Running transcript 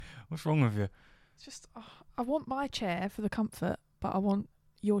What's wrong with you? It's just, I want my chair for the comfort, but I want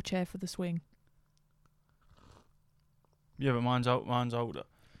your chair for the swing. Yeah, but mine's older.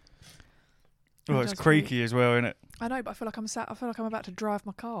 Oh, Mine it's does creaky as well, isn't it? I know, but I feel like I'm about to drive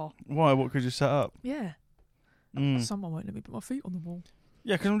my car. Why? What could you set up? Yeah. Mm. Someone won't let me put my feet on the wall.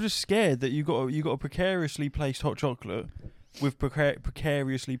 Yeah, because I'm just scared that you got a precariously placed hot chocolate with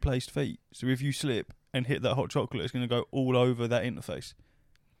precariously placed feet. So if you slip and hit that hot chocolate, it's going to go all over that interface.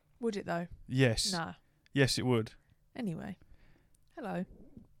 Would it though? Yes. Nah. Yes, it would. Anyway. Hello.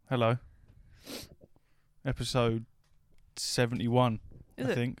 Hello. Episode 71, Is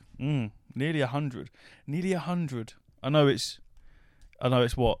I it? think. Nearly 100. Nearly 100. I know it's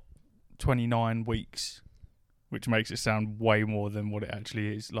what, 29 weeks, which makes it sound way more than what it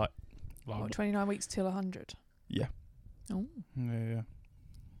actually is. Like What, 29 weeks till 100? Yeah. Oh. Yeah.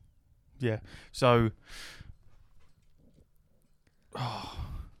 Yeah. So. Oh.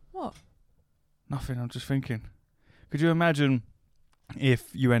 What? Nothing. I'm just thinking. Could you imagine if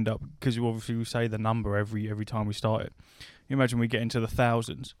you end up, because you obviously say the number every time we start it. You imagine we get into the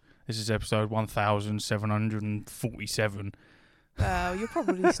thousands. This is episode 1747. You'll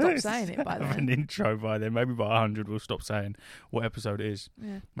probably stop saying it by Have an then. intro by then. Maybe by 100 we'll stop saying what episode it is.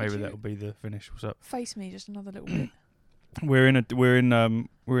 Yeah. Maybe that'll be the finish. What's up? Face me just another little bit. We're in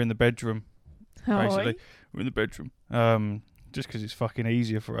the bedroom. Basically, Oi. we're in the bedroom. Just because it's fucking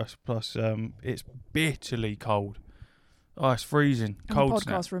easier for us. Plus, it's bitterly cold. Oh, it's freezing. And Cold the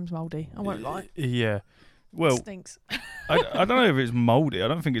snap. podcast room's mouldy. I won't lie. Yeah. It Well, stinks. I don't know if it's mouldy. I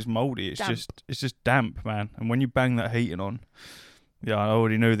don't think it's mouldy. It's Damp. just damp, man. And when you bang that heating on, yeah, I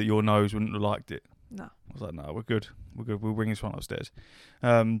already knew that your nose wouldn't have liked it. No. I was like, no, we're good. We'll bring this one upstairs.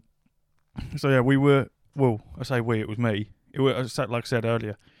 So yeah, we were. Well, I say we. It was me. Like I said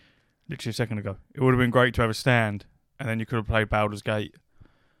earlier, literally a second ago. It would have been great to have a stand, and then you could have played Baldur's Gate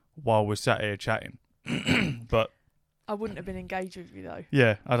while we're sat here chatting. But I wouldn't have been engaged with you though.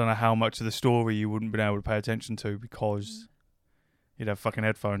 yeah, I don't know how much of the story you wouldn't been able to pay attention to because you'd have fucking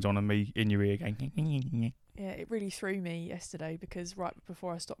headphones on and me in your ear going. Yeah, it really threw me yesterday because right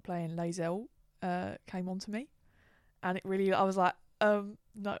before I stopped playing, Lae'zel came on to me, and it really, I was like,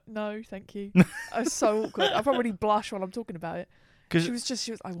 no, thank you. I was so awkward. I probably blush while I'm talking about it. She was,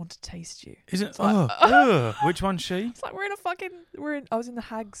 I want to taste you. Is it? Like, Which one's she? It's like I was in the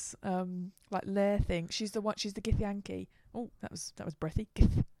hag's like lair thing. She's the Githyanki. Oh, that was breathy.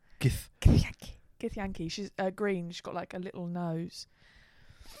 Githyanki. She's green. She's got like a little nose.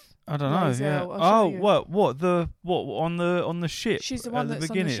 I don't know. Lae'zel, Yeah. I'll show you. What on the ship? She's the one at that's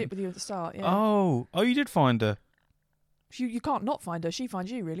the on the beginning? ship with you at the start. Yeah. Oh, you did find her. You can't not find her. She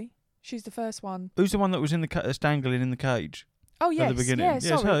finds you, really. She's the first one. Who's the one that was in the that's dangling in the cage? Oh yes. At the beginning. Yeah. Yes,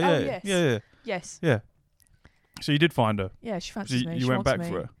 Sorry. her, yeah. Oh yes. Yeah. Yes. Yeah. So you did find her. Yeah. She So fancies me. you She went wants back me.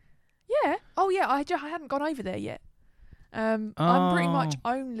 for her. Yeah. Oh yeah. I hadn't gone over there yet. I'm pretty much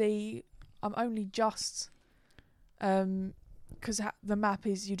only just because the map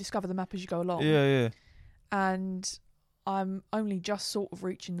is, you discover the map as you go along. Yeah. And I'm only just sort of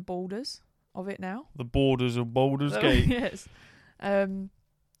reaching the borders of it now. The borders of Baldur's Gate. Yes.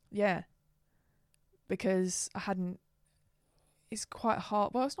 Yeah. Because I hadn't. It's quite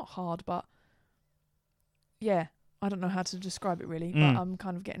hard. Well, it's not hard, but yeah, I don't know how to describe it really. But I'm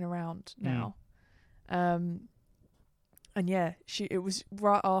kind of getting around now. And yeah, it was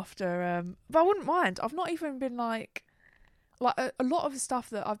right after. But I wouldn't mind. I've not even been like a lot of the stuff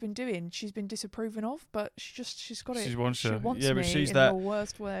that I've been doing, she's been disapproving of. But she's got it. She wants me but she's in that the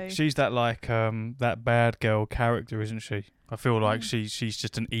worst way. She's that like that bad girl character, isn't she? I feel like she's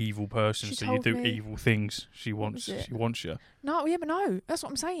just an evil person. She So you told do me- evil things. She was it? wants you. No, yeah, but no, that's what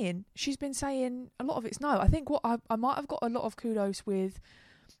I'm saying. She's been saying a lot of it's no. I think what I might have got a lot of kudos with.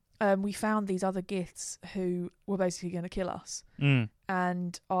 We found these other giths who were basically going to kill us, and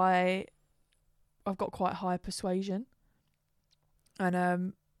I've got quite high persuasion,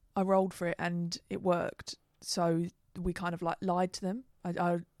 and I rolled for it and it worked. So we kind of like lied to them.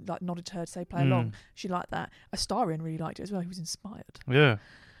 I like nodded to her to say play along. She liked that. Astarion really liked it as well. He was inspired. Yeah.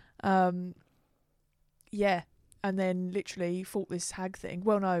 Yeah. And then literally fought this hag thing.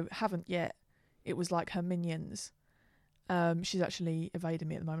 Well, no, haven't yet. It was like her minions. She's actually evaded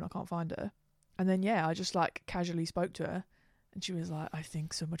me at the moment. I can't find her. And then yeah, I just like casually spoke to her, and she was like, "I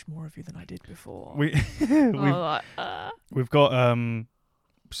think so much more of you than I did before." We've got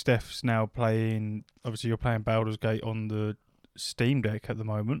Steph's now playing. Obviously, you're playing Baldur's Gate on the SteamDeck at the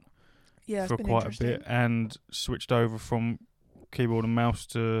moment. Yeah, for quite a bit, and switched over from keyboard and mouse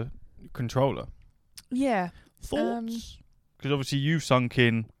to controller. Yeah. Thoughts? Because obviously you sunk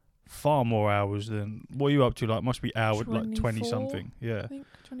in far more hours than what are you up to? Like, must be hours, like 20 24, something. Yeah. I think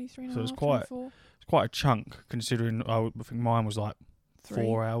 23 and So a it's half, quite 24. it's quite a chunk considering I think mine was like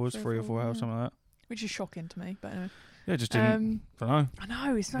 4 hours, 3 3 or 4 hours, something like that. Which is shocking to me, but anyway. Yeah, just didn't. Don't know. I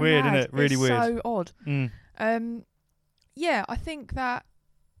know, it's so Weird, mad. isn't it? Really it's weird. so odd. Yeah, I think that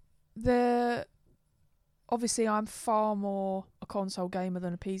obviously I'm far more a console gamer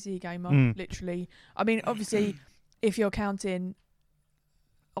than a PC gamer, literally. I mean, obviously, if you're counting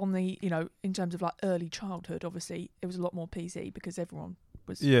on the, in terms of like early childhood, obviously, it was a lot more PC because everyone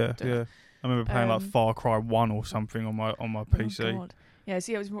was doing it. I remember playing like Far Cry 1 or something on my PC. Oh, God. Yeah,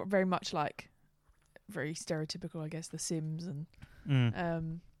 see, it was very much like very stereotypical, I guess, The Sims and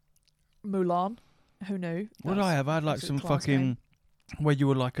Mulan. Who knew? What did I have? I had like some fucking where you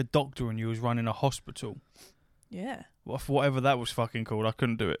were like a doctor and you was running a hospital. Yeah. Whatever that was fucking called. I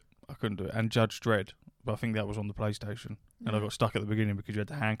couldn't do it. And Judge Dredd. But I think that was on the PlayStation. And I got stuck at the beginning because you had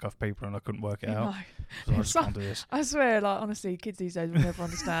to handcuff people and I couldn't work it out. So I just can't do this. I swear, like, honestly, kids these days will never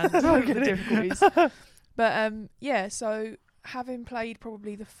understand the difficulties. But, yeah, so having played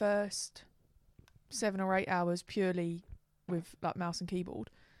probably the first 7 or 8 hours purely with, like, mouse and keyboard,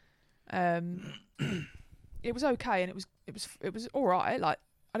 it was okay, and it was all right. Like,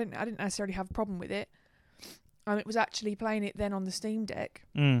 I didn't necessarily have a problem with it. It was actually playing it then on the Steam Deck,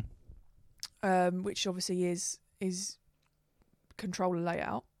 which obviously is controller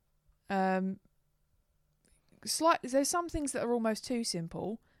layout. There's some things that are almost too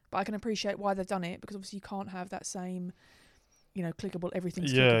simple, but I can appreciate why they've done it because obviously you can't have that same, clickable.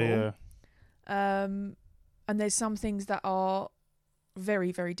 Everything's clickable. And there's some things that are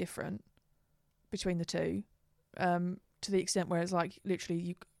very, very different between the two, to the extent where it's like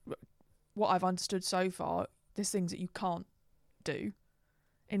literally what I've understood so far, there's things that you can't do,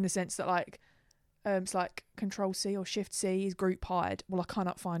 in the sense that like it's like Control C or Shift C is group hide. Well, I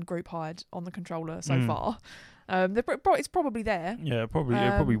cannot find group hide on the controller so far. It's probably there. Yeah, it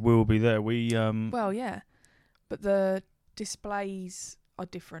probably will be there. Well, yeah, but the displays are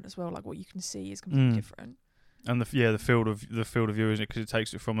different as well. Like what you can see is completely different. And the field of view, isn't it? Because it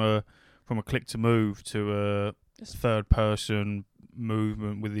takes it from a click to move to a third person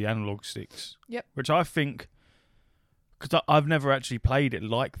movement with the analog sticks. Yep. Which I think, because I've never actually played it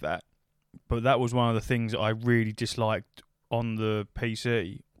like that, but that was one of the things that I really disliked on the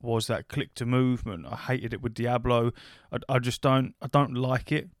PC was that click to movement. I hated it with Diablo. I just don't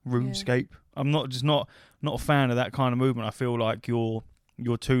like it. RuneScape. Yeah. I'm not a fan of that kind of movement. I feel like you're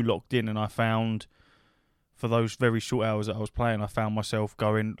too locked in, and I found, for those very short hours that I was playing, I found myself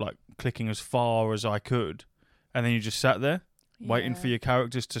going, like, clicking as far as I could, and then you just sat there, waiting for your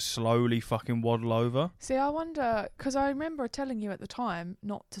characters to slowly fucking waddle over. See, I wonder, because I remember telling you at the time,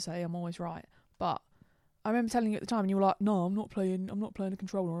 not to say I'm always right, but I remember telling you at the time, and you were like, no, I'm not playing a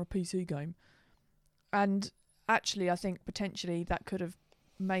controller or a PC game. And actually, I think potentially that could have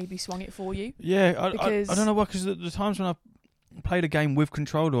maybe swung it for you. Yeah, I don't know why, because the times when I've played a game with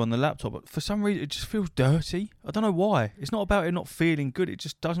controller on the laptop, but for some reason it just feels dirty. I don't know why. It's not about it not feeling good. It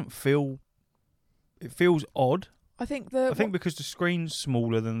just doesn't feel. It feels odd. I think because the screen's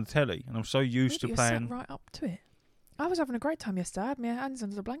smaller than the telly, and I'm so used to playing. Sat right up to it. I was having a great time yesterday. I had my hands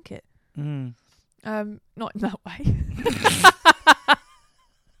under the blanket. Not in that way.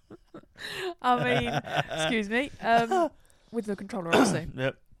 I mean, excuse me. With the controller, obviously.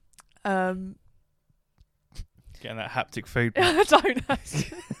 Yep. Getting that haptic feedback. I don't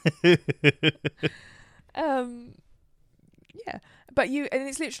know. Yeah, but and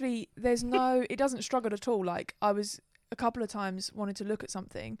it's literally, it doesn't struggle at all. Like, I was a couple of times wanted to look at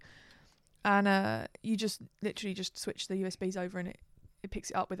something, and you just literally just switch the USBs over and it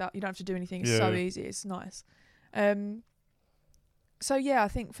picks it up without, you don't have to do anything. It's so easy. It's nice. So yeah, I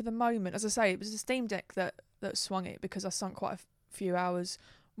think for the moment, as I say, it was the Steam Deck that swung it, because I sunk quite a few hours,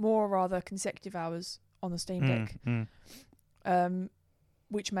 more rather consecutive hours on the Steam Deck,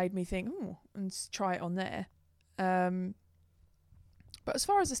 which made me think, and try it on there. But as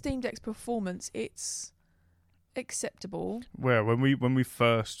far as the Steam Deck's performance, it's acceptable. Well, when we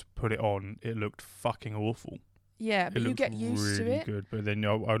first put it on, it looked fucking awful. Yeah, but you get used to it. Really good. But then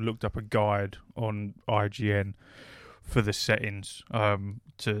I looked up a guide on IGN for the settings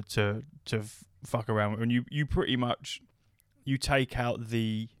to fuck around with, and you pretty much you take out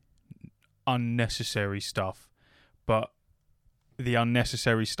the unnecessary stuff, but the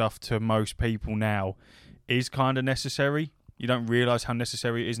unnecessary stuff to most people now is kind of necessary. You don't realise how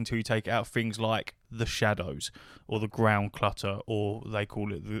necessary it is until you take out things like the shadows or the ground clutter, or they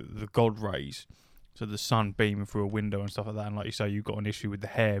call it the God rays. So the sun beaming through a window and stuff like that. And like you say, you've got an issue with the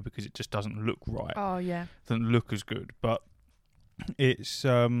hair because it just doesn't look right. Oh, yeah. Doesn't look as good. But it's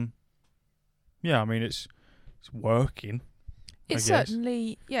yeah, I mean it's working. It's I guess.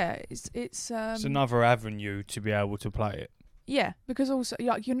 certainly, yeah. It's another avenue to be able to play it. Yeah, because also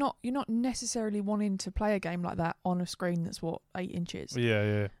like you're not necessarily wanting to play a game like that on a screen that's 8 inches.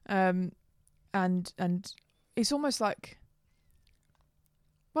 Yeah. And it's almost like,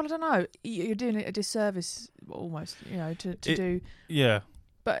 well, I don't know. You're doing it a disservice, almost, to do. Yeah.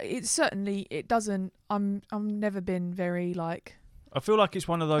 But it doesn't. I'm never been very like. I feel like it's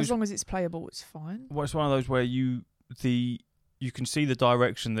one of those. As long as it's playable, it's fine. Well, it's one of those where you can see the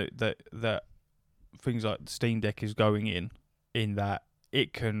direction that things like Steam Deck is going in that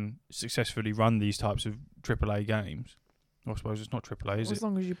it can successfully run these types of AAA games. I suppose it's not AAA, is it? As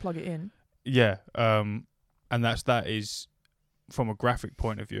long as you plug it in. Yeah. And that is from a graphic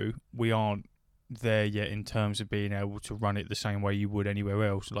point of view, we aren't there yet in terms of being able to run it the same way you would anywhere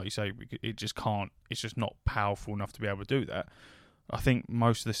else. Like you say, it just can't. It's just not powerful enough to be able to do that. I think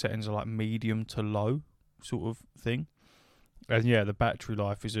most of the settings are like medium to low sort of thing. And yeah, the battery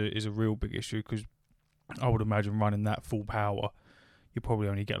life is a real big issue because I would imagine running that full power, you probably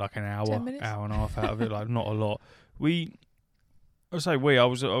only get like an hour and a half out of it, like not a lot. I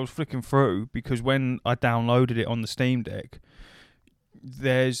was flicking through because when I downloaded it on the Steam Deck,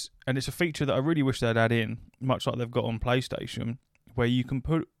 and it's a feature that I really wish they'd add in, much like they've got on PlayStation, where you can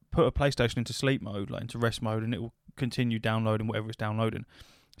put a PlayStation into sleep mode, like into rest mode, and it will continue downloading whatever it's downloading.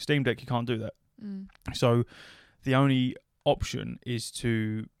 Steam Deck, you can't do that. So the only option is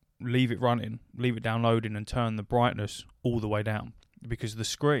to leave it running, leave it downloading, and turn the brightness all the way down. Because the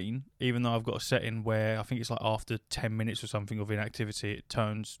screen, even though I've got a setting where I think it's like after 10 minutes or something of inactivity, it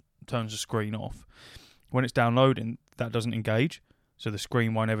turns the screen off. When it's downloading, that doesn't engage, so the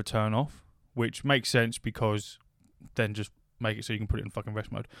screen won't ever turn off, which makes sense because then just make it so you can put it in fucking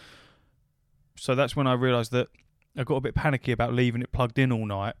rest mode. So that's when I realised that I got a bit panicky about leaving it plugged in all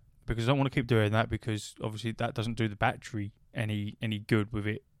night, because I don't want to keep doing that, because obviously that doesn't do the battery any good with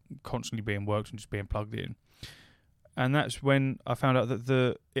it constantly being worked and just being plugged in. And that's when I found out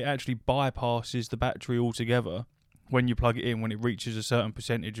that it actually bypasses the battery altogether when you plug it in, when it reaches a certain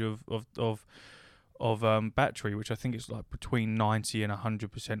percentage of battery, which I think is like between 90 and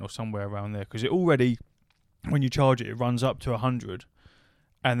 100% or somewhere around there. Because it already, when you charge it, it runs up to 100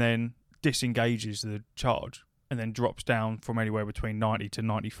 and then disengages the charge and then drops down from anywhere between 90 to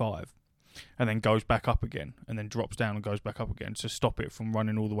 95. And then goes back up again, and then drops down and goes back up again to stop it from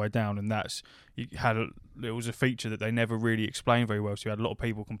running all the way down. And it was a feature that they never really explained very well. So you had a lot of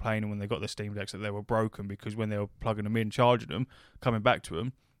people complaining when they got their Steam Decks that they were broken, because when they were plugging them in, charging them, coming back to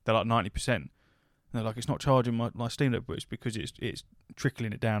them, they're like 90%. And they're like, it's not charging my Steam Deck, but it's because it's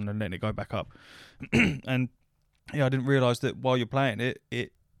trickling it down and letting it go back up. And yeah, I didn't realise that while you're playing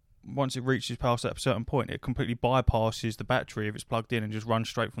it once it reaches past that certain point, it completely bypasses the battery if it's plugged in and just runs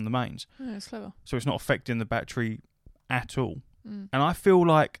straight from the mains. Yeah, it's clever. So it's not affecting the battery at all. And I feel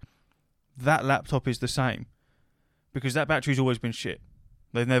like that laptop is the same, because that battery's always been shit.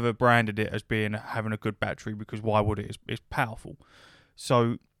 They've never branded it as having a good battery, because why would it? It's powerful.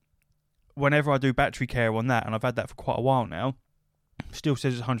 So whenever I do battery care on that, and I've had that for quite a while now, still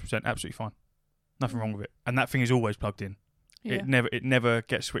says it's 100% absolutely fine. Nothing wrong with it. And that thing is always plugged in. Yeah. It never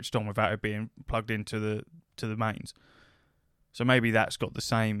gets switched on without it being plugged into the mains. So maybe that's got the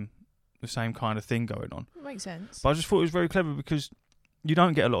same kind of thing going on. It makes sense. But I just thought it was very clever, because you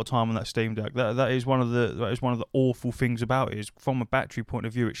don't get a lot of time on that Steam Deck. That is one of the awful things about it. Is from a battery point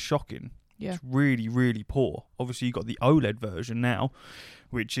of view, it's shocking. Yeah. It's really, really poor. Obviously, you've got the OLED version now,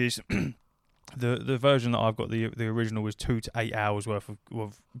 which is the version that I've got. The original was 2 to 8 hours worth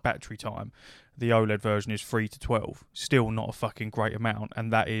of battery time. The OLED version is 3 to 12. Still not a fucking great amount,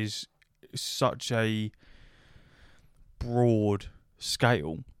 and that is such a broad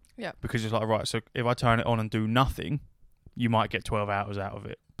scale. Yeah. Because it's like, right, so if I turn it on and do nothing, you might get 12 hours out of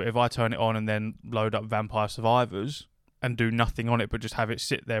it. But if I turn it on and then load up Vampire Survivors and do nothing on it but just have it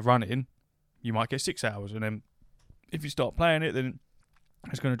sit there running, you might get 6 hours. And then if you start playing it, then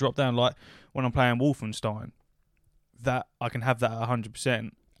it's going to drop down. Like when I'm playing Wolfenstein, that I can have that at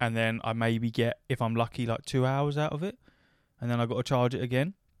 100%, and then I maybe get, if I'm lucky, like 2 hours out of it, and then I've got to charge it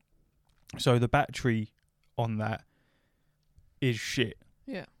again. So the battery on that is shit.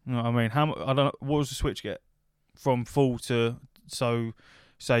 Yeah. You know what I mean? I don't know, what does the Switch get from full to, so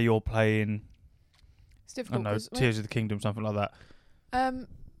say you're playing, it's difficult, I don't know, Tears of the Kingdom, something like that. I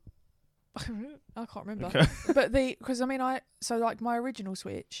can't remember. Okay. But because I mean, like my original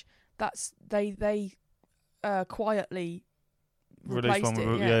Switch, that's they quietly replaced one it.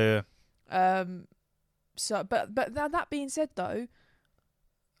 with, yeah. So, but that being said, though,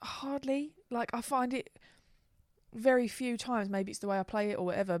 hardly, like, I find it very few times. Maybe it's the way I play it or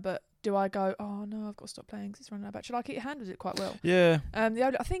whatever, but do I go, oh no, I've got to stop playing because it's running out of battery? Like, it handles it quite well. Yeah. The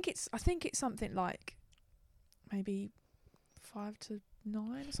OLED, I think it's something like maybe 5 to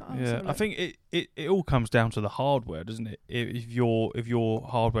 9 or something. Yeah, I think it all comes down to the hardware, doesn't it? If your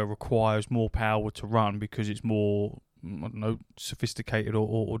hardware requires more power to run because it's more, I don't know, sophisticated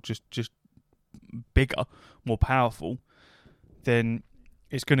or just bigger, more powerful, then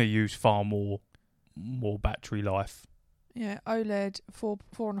it's going to use far more battery life. Yeah, OLED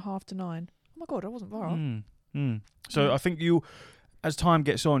 4.5 to 9. Oh my god, I wasn't far off. So I think as time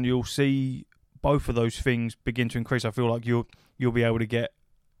gets on, you'll see both of those things begin to increase. I feel like you'll be able to get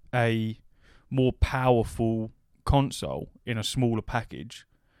a more powerful console in a smaller package,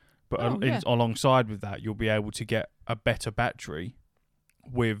 but alongside with that, you'll be able to get a better battery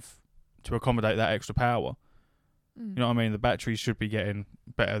to accommodate that extra power. You know what I mean? The batteries should be getting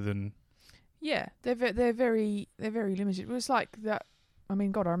better than. Yeah, they're very limited. It was like that. I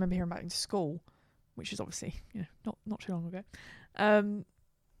mean, God, I remember hearing about it in school, which is obviously not too long ago.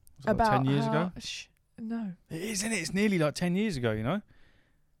 About 10 years ago? No, it is, isn't it? It's nearly like 10 years ago. You know.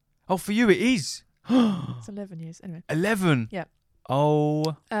 Oh, for you it is. It's 11 years anyway. 11. Yeah. Oh.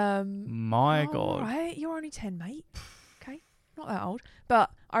 My God. Right, you're only 10, mate. Okay, not that old. But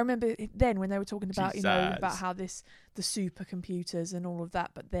I remember then when they were talking about about how the supercomputers and all of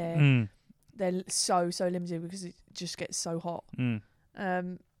that, but they're so limited because it just gets so hot.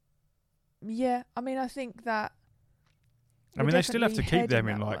 Yeah, I mean, I think that. I mean, they still have to keep them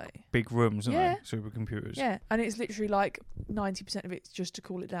in like way. big rooms, don't they? Supercomputers. Yeah, and it's literally like 90% of it's just to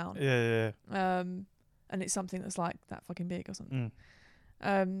cool it down. Yeah. And it's something that's like that fucking big or something.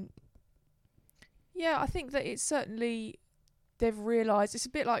 Yeah, I think that it's certainly they've realised it's a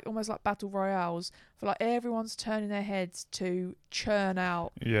bit like almost like battle royales for like everyone's turning their heads to churn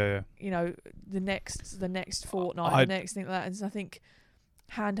out. Yeah. You know, the next Fortnite, the next thing like that, and so I think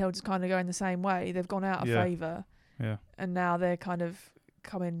handhelds kind of going the same way. They've gone out of favour. Yeah. And now they're kind of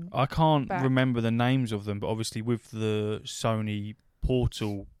coming. I can't back. remember the names of them, but obviously with the Sony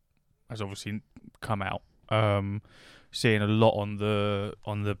Portal has obviously come out. Seeing a lot on the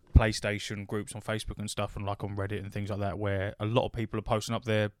PlayStation groups on Facebook and stuff, and like on Reddit and things like that, where a lot of people are posting up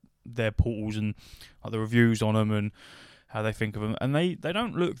their portals and like the reviews on them and how they think of them, and they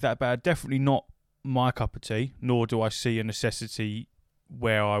don't look that bad. Definitely not my cup of tea. Nor do I see a necessity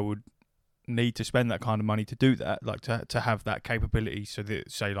where I would need to spend that kind of money to do that, like to have that capability, so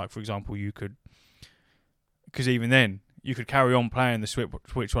that, say, like for example, you could, because even then you could carry on playing the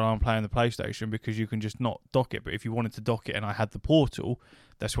Switch while I'm playing the PlayStation, because you can just not dock it. But if you wanted to dock it and I had the Portal,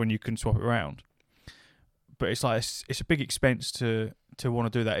 that's when you can swap it around. But it's like it's a big expense to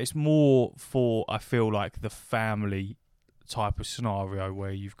want to do that. It's more for, I feel like, the family type of scenario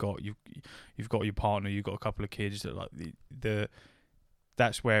where you've got your partner, you've got a couple of kids, that like the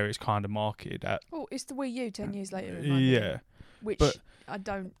that's where it's kind of marketed at. Oh, it's the Wii U 10 years later. Which but I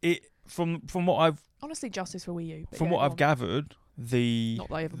don't. It from what I've honestly, justice for Wii U. From what I've gathered, the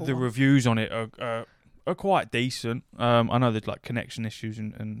reviews on it are quite decent. I know there's like connection issues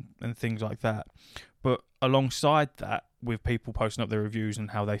and things like that, but alongside that, with people posting up their reviews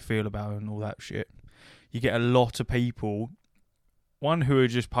and how they feel about it and all that shit, you get a lot of people. One, who are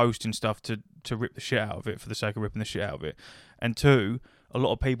just posting stuff to rip the shit out of it for the sake of ripping the shit out of it, and two, a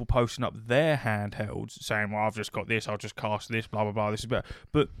lot of people posting up their handhelds saying, well, I've just got this, I'll just cast this, blah, blah, blah, this is better.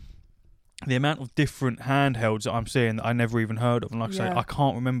 But the amount of different handhelds that I'm seeing that I never even heard of, and like I say, I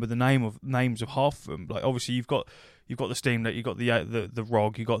can't remember the names of half of them. Like, obviously, you've got the SteamDeck, you've got the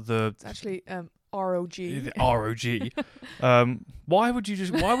ROG, you've got the... It's actually ROG. The ROG. Why would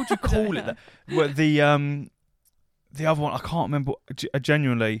you call it that? Well, the other one, I can't remember.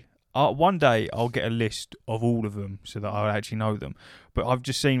 Genuinely, one day I'll get a list of all of them so that I'll actually know them. But I've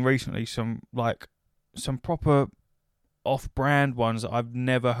just seen recently some proper off-brand ones that I've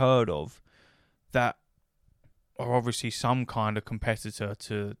never heard of that are obviously some kind of competitor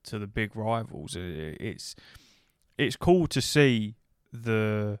to the big rivals. It's cool to see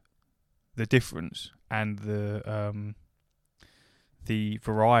the difference and the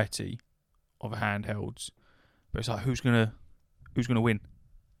variety of handhelds. But it's like, who's gonna win?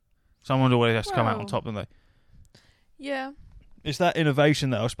 Someone always has to come out on top, don't they? Yeah. It's that innovation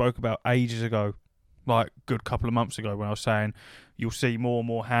that I spoke about ages ago, like a good couple of months ago, when I was saying you'll see more and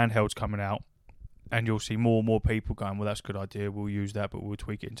more handhelds coming out, and you'll see more and more people going, well, that's a good idea, we'll use that, but we'll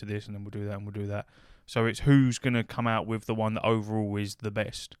tweak it into this, and then we'll do that, and we'll do that. So it's who's going to come out with the one that overall is the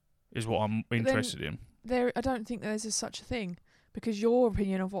best, is what I'm interested in. I don't think there's such a thing. Because your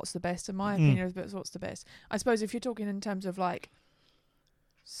opinion of what's the best and my opinion of what's the best. I suppose if you're talking in terms of like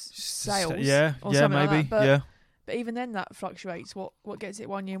sales, yeah, or something maybe, like that, but But even then, that fluctuates. What gets it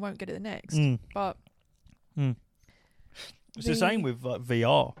one year won't get it the next. But it's the same with like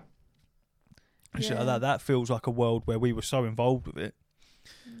VR. And shit like that. That feels like a world where we were so involved with it,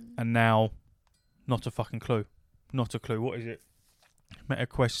 and now, not a fucking clue. Not a clue. What is it? Meta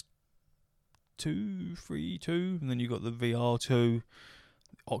Quest 2, 3, 2, and then you got the VR 2,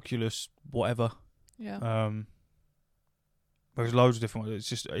 Oculus, whatever. Yeah. There's loads of different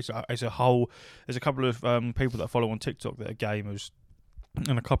ones. It's a whole. There's a couple of people that I follow on TikTok that are gamers,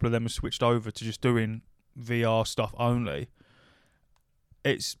 and a couple of them have switched over to just doing VR stuff only.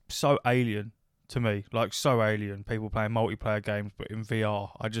 It's so alien to me, like so alien. People playing multiplayer games, but in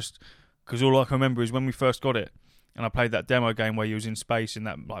VR. Because all I can remember is when we first got it, and I played that demo game where you was in space in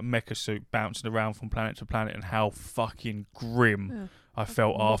that like mecha suit, bouncing around from planet to planet, and how fucking grim I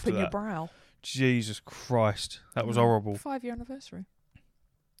felt after that. Your brow. Jesus Christ, that was horrible. 5-year anniversary.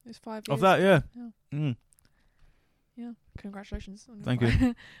 It's 5 years. Of that, yeah. Yeah. Congratulations. Thank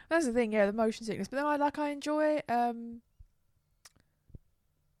you. That's the thing, the motion sickness. But then I enjoy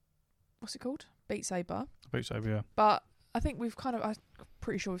what's it called? Beat Saber. Beat Saber, yeah. But I think I'm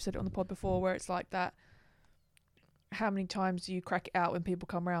pretty sure we've said it on the pod before, where it's like that. How many times do you crack it out when people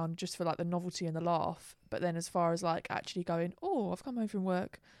come around just for like the novelty and the laugh? But then as far as like actually going, I've come home from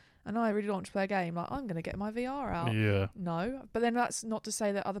work and I really want to play a game, like I'm going to get my VR out. Yeah. No. But then that's not to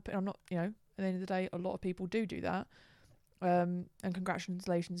say that I'm not, at the end of the day, a lot of people do that. And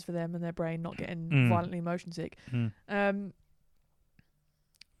congratulations for them and their brain not getting violently motion sick.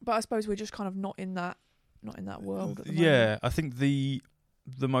 But I suppose we're just kind of not in that world at the moment. I think the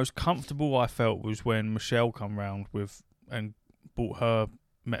most comfortable I felt was when Michelle come round with and bought her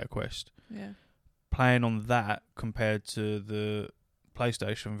MetaQuest. Yeah. Playing on that compared to the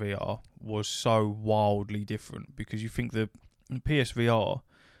PlayStation VR was so wildly different, because you think the PSVR,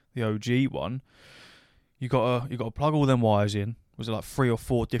 the OG one, you gotta plug all them wires in. Was it like 3 or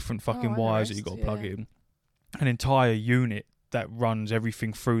 4 different fucking wires that you got to plug in? An entire unit that runs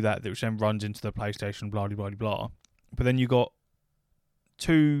everything through that, which then runs into the PlayStation, blah blah blah blah. But then you got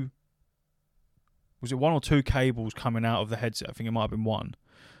 2, was it 1 or 2 cables coming out of the headset? I think it might have been 1.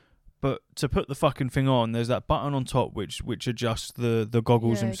 But to put the fucking thing on, there's that button on top which adjusts the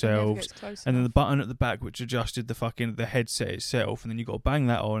goggles themselves, and then the button at the back which adjusted the headset itself, and then you got to bang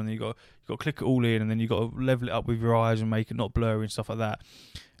that on, and then you got to click it all in, and then you got to level it up with your eyes and make it not blurry and stuff like that.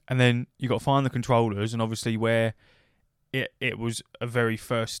 And then you got to find the controllers, and obviously where it was a very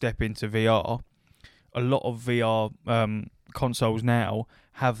first step into VR, a lot of VR consoles now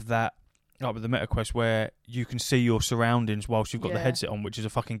have that, like with the MetaQuest, where you can see your surroundings whilst you've got the headset on, which is a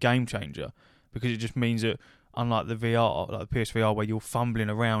fucking game changer, because it just means that, unlike the VR, like the PSVR, where you're fumbling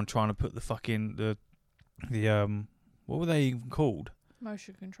around trying to put the fucking the what were they even called?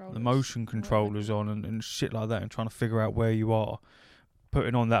 Motion controllers. The motion controllers on and shit like that, and trying to figure out where you are.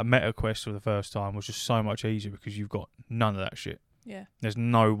 Putting on that MetaQuest for the first time was just so much easier, because you've got none of that shit. Yeah. There's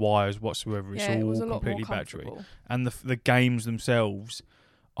no wires whatsoever. It's all completely battery. And the games themselves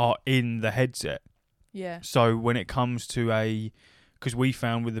are in the headset. Yeah. So when it comes to because we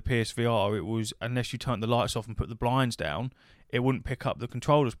found with the PSVR, it was, unless you turned the lights off and put the blinds down, it wouldn't pick up the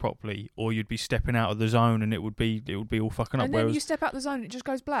controllers properly, or you'd be stepping out of the zone and it would be all fucking up. And then you step out the zone, it just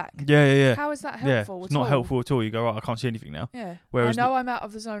goes black. Yeah. How is that helpful? Yeah, it's not helpful at all. You go, right, I can't see anything now. Yeah. Whereas I know I'm out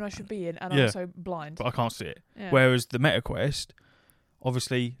of the zone I should be in, and I'm also blind. But I can't see it. Yeah. Whereas the MetaQuest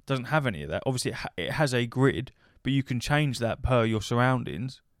obviously doesn't have any of that. Obviously it has a grid, but you can change that per your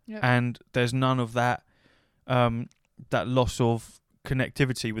surroundings. Yep. And there's none of that that loss of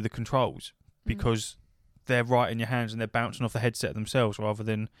connectivity with the controls, because they're right in your hands and they're bouncing off the headset themselves, rather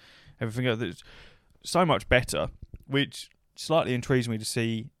than everything else. It's so much better, which slightly intrigues me to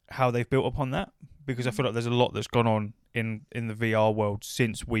see how they've built upon that, because I feel like there's a lot that's gone on in the VR world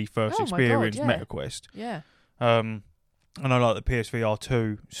since we first experienced MetaQuest. Yeah. I know like the PSVR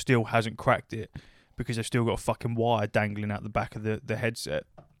 2 still hasn't cracked it, because they've still got a fucking wire dangling out the back of the headset.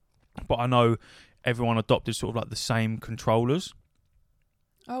 But I know everyone adopted sort of like the same controllers.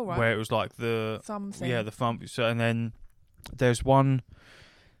 Oh, right. Where it was like the thumb thing. Yeah, the thumb. So, and then there's one.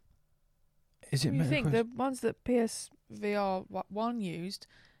 Is it? You think the ones that PSVR 1 used,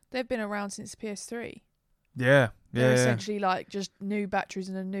 they've been around since PS3. Yeah. They're essentially like just new batteries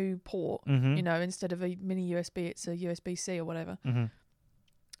and a new port. Mm-hmm. Instead of a mini USB, it's a USB-C or whatever. Mm-hmm.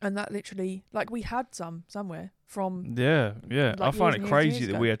 And that literally, like, we had some somewhere from. Yeah. Like, I find it crazy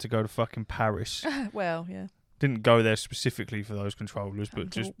that ago. we had to go to fucking Paris. Well, yeah. Didn't go there specifically for those controllers, but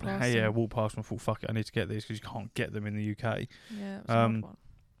just walk past them and thought, fuck it, I need to get these, because you can't get them in the UK. Yeah, it was an odd one.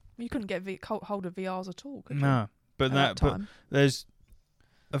 You couldn't get hold of VRs at all, could you? No, but but there's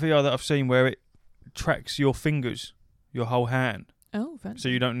a VR that I've seen where tracks your fingers, your whole hand. Oh, fancy. So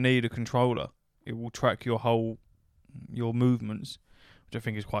you don't need a controller. It will track your movements, which I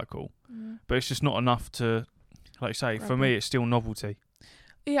think is quite cool. Yeah. But it's just not enough to, like you say, for me it's still novelty.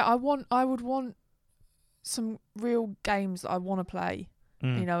 Yeah, I would want some real games that I want to play,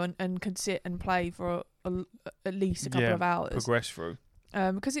 you know, and could sit and play for at least a couple of hours. Progress through.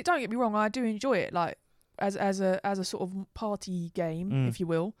 Because don't get me wrong, I do enjoy it, like as a sort of party game, if you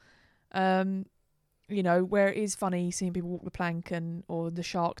will. You know, where it is funny seeing people walk the plank or the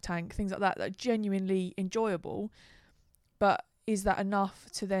Shark Tank, things like that are genuinely enjoyable. But is that enough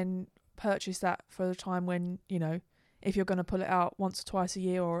to then purchase that for the time when, you know, if you're going to pull it out once or twice a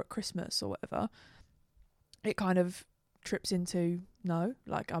year or at Christmas or whatever, it kind of trips into no.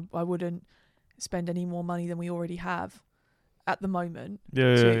 Like I wouldn't spend any more money than we already have at the moment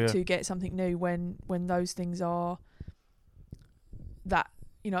to get something new when those things are that,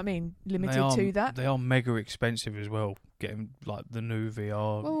 you know what I mean, limited to that. They are mega expensive as well. Getting like the new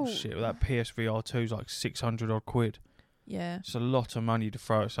VR shit. That PSVR 2 is like 600 odd quid. Yeah, it's a lot of money to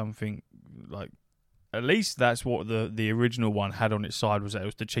throw at something. Like, at least that's what the original one had on its side, was that it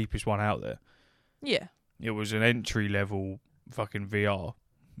was the cheapest one out there. Yeah, it was an entry level fucking VR.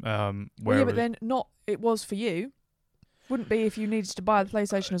 But then it was for you. Wouldn't be if you needed to buy the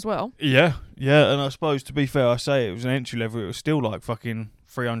PlayStation as well. Yeah, and I suppose, to be fair, I say it was an entry level. It was still like fucking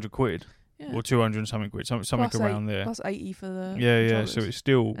 300 quid or 200 and something quid, something plus around there. Plus 80 for the yeah. So it's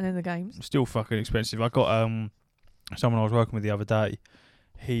still, and then the games still fucking expensive. I got someone I was working with the other day.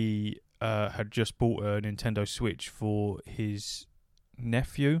 He had just bought a Nintendo Switch for his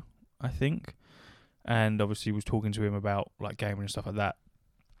nephew, I think, and obviously was talking to him about like gaming and stuff like that.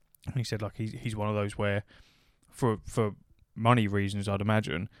 And he said like he's one of those where, for money reasons, I'd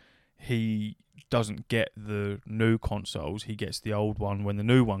imagine, he doesn't get the new consoles. He gets the old one when the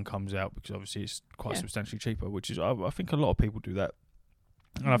new one comes out, because obviously it's quite substantially cheaper, which is, I think a lot of people do that.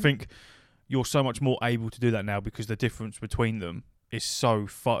 And I think you're so much more able to do that now because the difference between them is so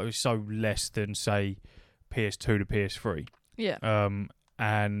less than, say, PS2 to PS3. Yeah.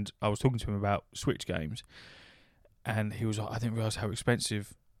 And I was talking to him about Switch games, and he was like, I didn't realise how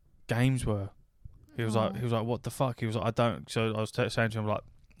expensive games were. He was like, what the fuck? He was like, I don't. So I was saying to him, like,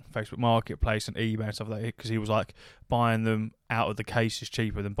 Facebook Marketplace and eBay and stuff like that, because he was like, buying them out of the case is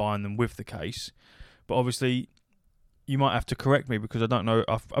cheaper than buying them with the case. But obviously, you might have to correct me because I don't know.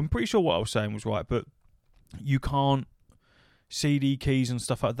 I'm pretty sure what I was saying was right, but you can't. CD keys and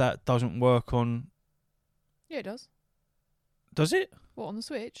stuff like that doesn't work on. Yeah, it does. Does it? What, on the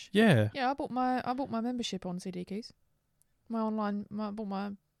Switch? Yeah. Yeah, I bought my membership on CD keys. It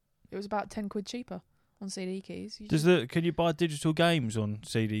was about 10 quid cheaper on CD keys. Can you buy digital games on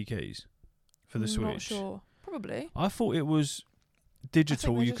CD keys for the Switch? Not sure. Probably. I thought it was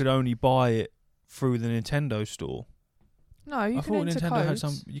digital. You could only buy it through the Nintendo store. No, you can enter Nintendo codes. had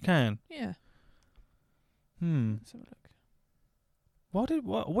some. You can. Yeah. Let's have a look.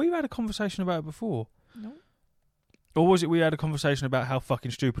 We had a conversation about it before. No. Or was it we had a conversation about how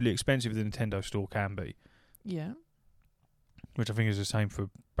fucking stupidly expensive the Nintendo store can be? Yeah. Which I think is the same for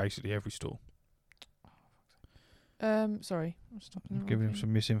basically every store. Sorry. I'm giving him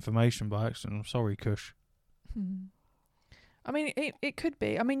some misinformation by accident. I'm sorry, Kush. I mean, it could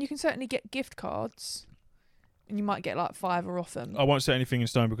be. I mean, you can certainly get gift cards, and you might get like $5 off them. I won't set anything in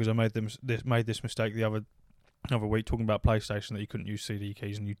stone because I made this mistake the other week talking about PlayStation, that you couldn't use CD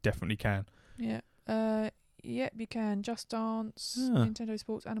keys, and you definitely can. Yeah. Yep, you can. Just Dance, Nintendo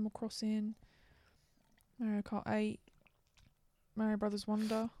Sports, Animal Crossing, Mario Kart 8, Mario Brothers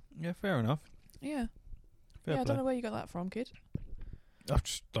Wonder. Yeah, fair enough. Yeah. Fair play. I don't know where you got that from, kid. I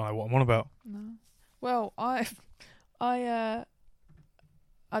just don't know what I'm on about. No. Well, I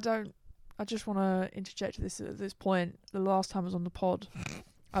just want to interject at this point. The last time I was on the pod,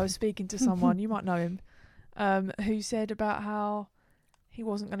 I was speaking to someone, you might know him, who said about how he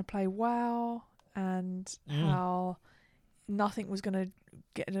wasn't going to play WoW and how nothing was going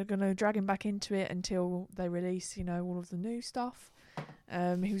to drag him back into it until they release, all of the new stuff.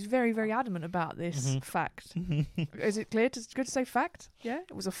 He was very, very adamant about this fact. Is it clear? It's good to say fact? Yeah,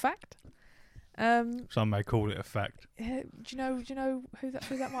 it was a fact. Some may call it a fact. Do you know who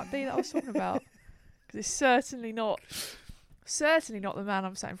that might be that I was talking about? Because it's certainly not the man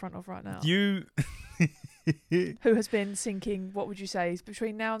I'm sat in front of right now. You, who has been sinking? What would you say is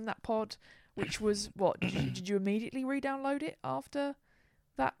between now and that pod? Which was what? Did you immediately re-download it after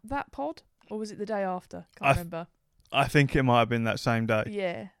that pod, or was it the day after? Can't remember. I think it might have been that same day.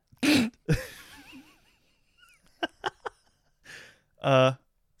 Yeah. It's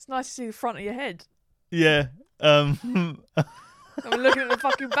nice to see the front of your head. Yeah. I'm looking at the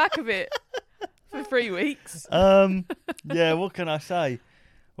fucking back of it. for 3 weeks. Yeah, what can I say?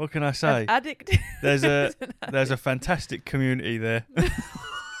 What can I say? An addict. There's a fantastic community there.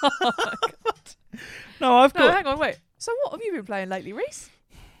 Oh my God. No, I've No, got. hang on, wait. So what have you been playing lately, Reese?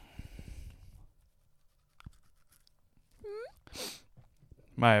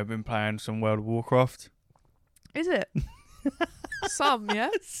 May have been playing some World of Warcraft. Is it? Some, yeah?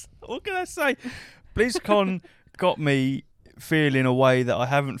 What can I say? BlizzCon got me feeling a way that I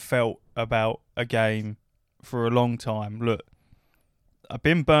haven't felt about a game for a long time. Look, I've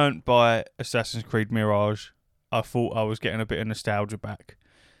been burnt by Assassin's Creed Mirage. I thought I was getting a bit of nostalgia back.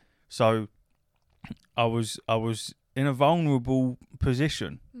 So I was in a vulnerable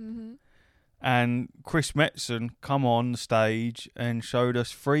position. Mm-hmm. And Chris Metzen come on the stage and showed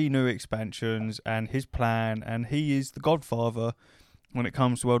us 3 new expansions and his plan, and he is the godfather when it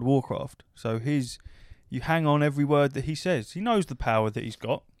comes to World of Warcraft. So you hang on every word that he says. He knows the power that he's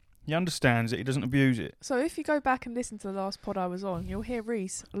got. He understands it. He doesn't abuse it. So if you go back and listen to the last pod I was on, you'll hear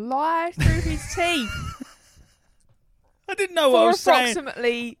Reese lie through his teeth I didn't know what I was for saying.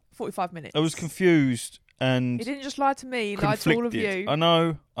 approximately 45 minutes. I was confused and He didn't just lie to me, he lied to all of conflicted.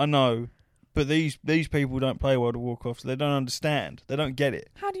 you. I know. But these people don't play World of Warcraft, so they don't understand. They don't get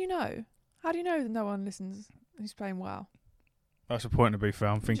it. How do you know? How do you know that no one listens who's playing WoW? That's the point, to be fair.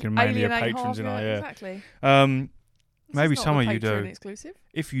 I'm thinking mainly of Alienate patrons half, and I, yeah. Exactly. This Maybe is not some the of you do. Patreon exclusive.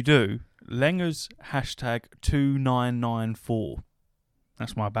 If you do, Lenger's hashtag 2994.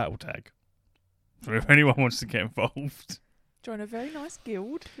 That's my battle tag. So if anyone wants to get involved. Join a very nice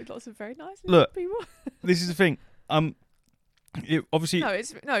guild with lots of very nice Look, people. This is the thing. Obviously...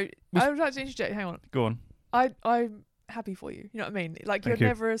 No, I would like to interject. Hang on. Go on. I'm happy for you. You know what I mean? Like, Thank you're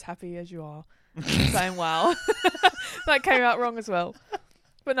you. never as happy as you are saying wow. That came out wrong as well.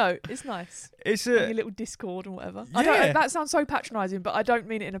 But no, it's nice. It's Your little Discord and whatever. I Yeah. don't. That sounds so patronising, but I don't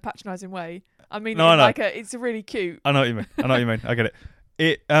mean it in a patronising way. I mean No, I know. it's a really cute. I know what you mean. I get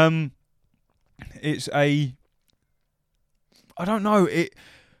it. It's a... I don't know.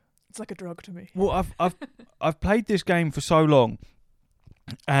 It's like a drug to me. Well, I've played this game for so long,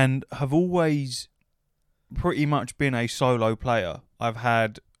 and have always pretty much been a solo player. I've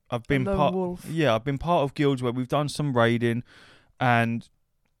been lone part. wolf. Yeah, I've been part of guilds where we've done some raiding, and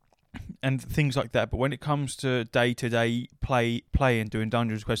things like that. But when it comes to day-to-day playing, doing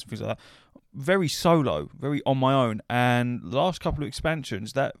dungeons, quests, things like that, very solo, very on my own. And the last couple of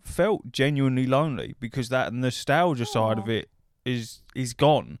expansions, that felt genuinely lonely because that nostalgia side of it is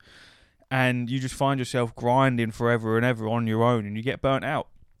gone, and you just find yourself grinding forever and ever on your own, and you get burnt out.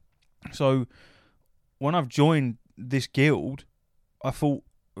 So when I've joined this guild, I thought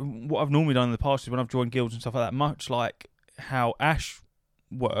what I've normally done in the past is when I've joined guilds and stuff like that, much like how Ash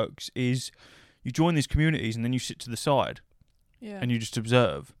works, is you join these communities and then you sit to the side and you just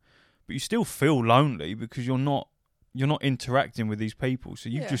observe, but you still feel lonely because you're not interacting with these people. So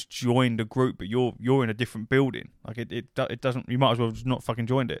you've just joined a group, but you're in a different building. Like it doesn't. You might as well just not fucking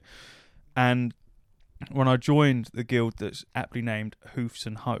joined it. And when I joined the guild that's aptly named Hoofs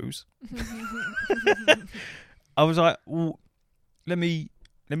and Hoes, I was like, well, let me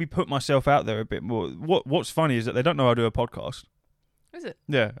put myself out there a bit more. What's funny is that they don't know I do a podcast. Is it?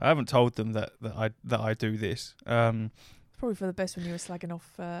 Yeah, I haven't told them that I do this. It's probably for the best when you were slagging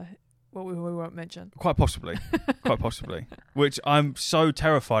off what we won't mention. Quite possibly. Which I'm so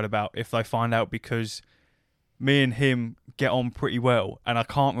terrified about if they find out, because me and him get on pretty well, and I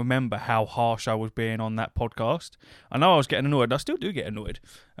can't remember how harsh I was being on that podcast. I know I was getting annoyed, and I still do get annoyed.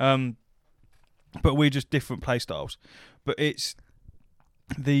 But we're just different play styles. But it's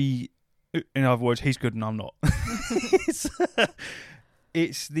in other words, he's good and I'm not.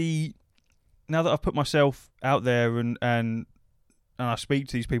 It's now that I've put myself out there and I speak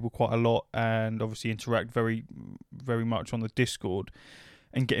to these people quite a lot, and obviously interact very, very much on the Discord,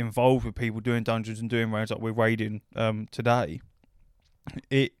 and get involved with people doing dungeons and doing raids like we're raiding today.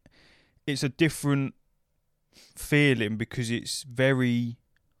 It's a different feeling because it's very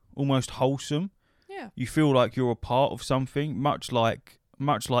almost wholesome. Yeah. You feel like you're a part of something, much like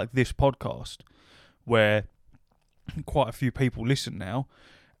this podcast, where quite a few people listen now,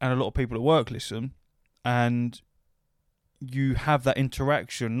 and a lot of people at work listen, and you have that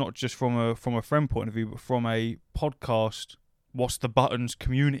interaction not just from a friend point of view, but from a podcast, what's the buttons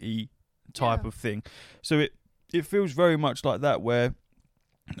community type of thing. So it feels very much like that, where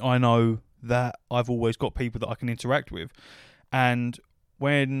I know that I've always got people that I can interact with. And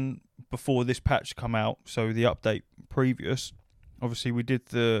when before this patch come out, so the update previous, obviously we did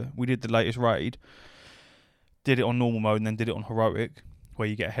the latest raid, did it on normal mode and then did it on heroic, where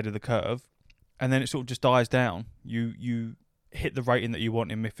you get ahead of the curve, and then it sort of just dies down. You hit the rating that you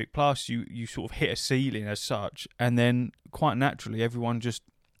want in Mythic Plus, you sort of hit a ceiling as such, and then quite naturally everyone just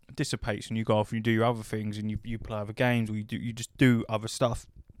dissipates and you go off and you do your other things and you play other games, or you just do other stuff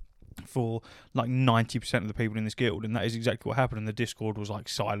for like 90% of the people in this guild. And that is exactly what happened, and the Discord was like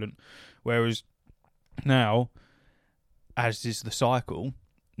silent. Whereas now, as is the cycle,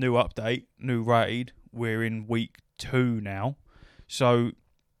 new update, new raid, we're in week 2 now, so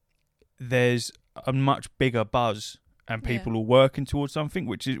there's a much bigger buzz and people are working towards something,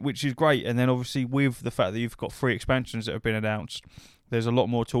 which is great. And then obviously with the fact that you've got 3 expansions that have been announced, there's a lot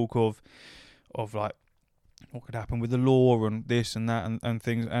more talk of like what could happen with the lore and this and that and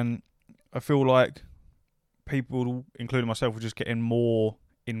things. And I feel like people, including myself, are just getting more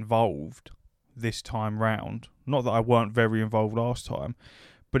involved this time round. Not that I weren't very involved last time,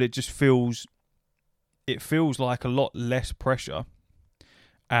 but it just feels like a lot less pressure.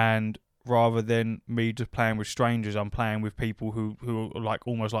 And rather than me just playing with strangers, I'm playing with people who are like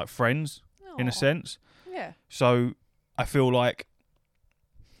almost like friends in a sense. Yeah. So I feel like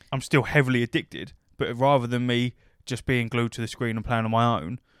I'm still heavily addicted, but rather than me just being glued to the screen and playing on my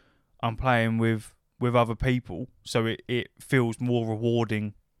own, I'm playing with other people. So it feels more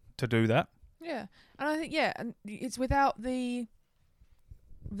rewarding to do that. Yeah. And I think, and it's without the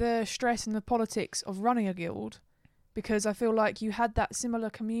stress and the politics of running a guild. Because I feel like you had that similar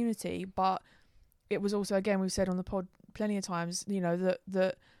community, but it was also, again, we've said on the pod plenty of times,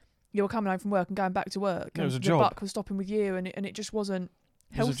 that you were coming home from work and going back to work. It was and a job. The buck was stopping with you, and it just wasn't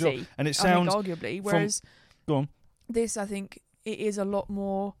healthy. It was a job. And it sounds, I think, arguably. Whereas go on. This, I think, it is a lot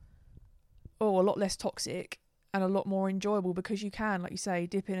less toxic and a lot more enjoyable, because you can, like you say,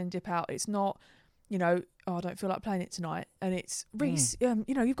 dip in and dip out. It's not, I don't feel like playing it tonight, and it's Reese.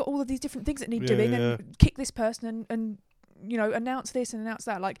 You've got all of these different things that need doing, and kick this person and announce this and announce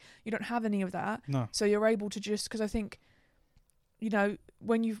that. Like, you don't have any of that. No. So you're able to just, because I think,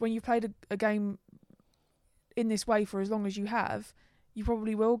 when you've played a game in this way for as long as you have, you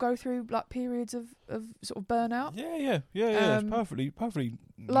probably will go through like periods of sort of burnout. Yeah. It's perfectly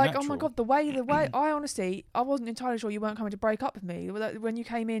like, natural. oh my god, the way I honestly, I wasn't entirely sure you weren't coming to break up with me when you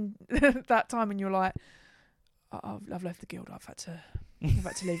came in that time, and you're like, I've left the guild, I've had to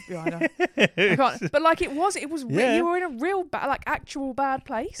leave behind. I can't. But like, it was you were in a real actual bad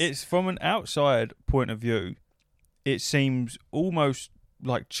place. It's from an outside point of view, it seems almost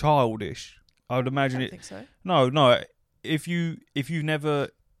like childish. I would imagine I don't think so. No. If you've never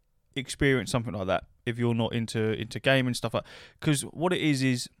experienced something like that, if you're not into gaming and stuff like, because what it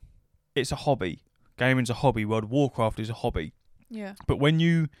is it's a hobby. Gaming's a hobby. World of Warcraft is a hobby. Yeah. But when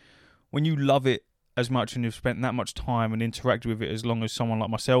you love it as much and you've spent that much time and interacted with it as long as someone like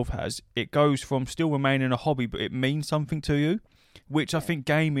myself has, it goes from still remaining a hobby, but it means something to you, which I think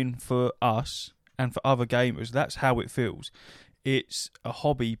gaming for us and for other gamers, that's how it feels. It's a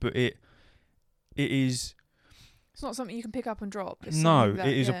hobby, but it is. It's not something you can pick up and drop. No, it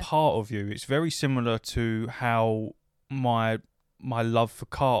is a part of you. It's very similar to how my love for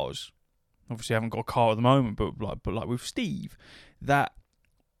cars. Obviously, I haven't got a car at the moment, but like with Steve, that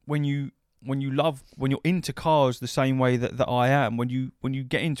when you're into cars the same way that I am, when you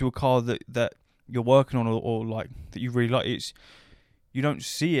get into a car that you're working on or like that you really like, you don't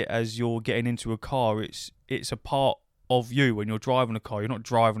see it as you're getting into a car. It's a part of you. When you're driving a car, you're not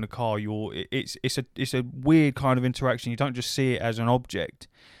driving a car. It's a weird kind of interaction. You don't just see it as an object.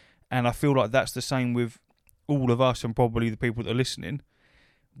 And I feel like that's the same with all of us, and probably the people that are listening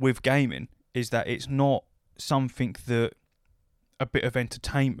with gaming, is that it's not something that a bit of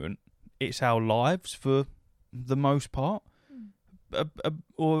entertainment. It's our lives for the most part.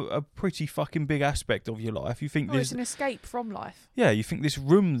 Or a pretty fucking big aspect of your life. You think it's an escape from life. Yeah, you think this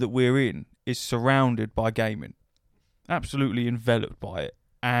room that we're in is surrounded by gaming. Absolutely enveloped by it,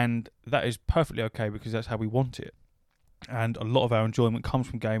 and that is perfectly okay, because that's how we want it. And a lot of our enjoyment comes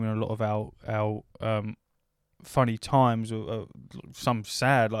from gaming. A lot of our funny times, or some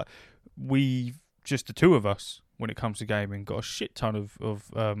sad, like we just the two of us when it comes to gaming got a shit ton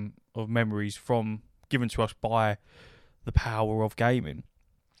of memories from given to us by the power of gaming.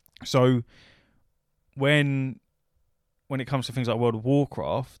 So when it comes to things like World of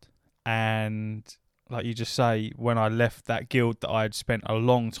Warcraft, and like you just say, when I left that guild that I had spent a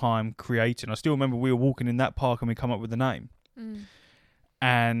long time creating, I still remember we were walking in that park and we come up with the name.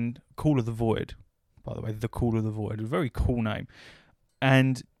 And Call of the Void, by the way, the Call of the Void, a very cool name.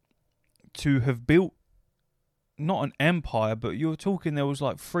 And to have built not an empire, but you're talking there was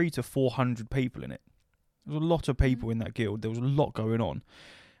like 300 to 400 people in it. There was a lot of people in that guild. There was a lot going on.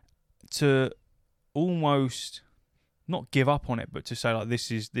 To almost not give up on it, but to say like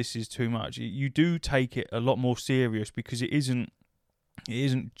this is too much. You do take it a lot more serious because it isn't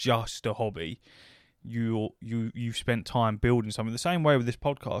just a hobby. You've spent time building something. The same way with this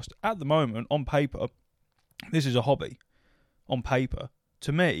podcast. At the moment, on paper, this is a hobby. On paper,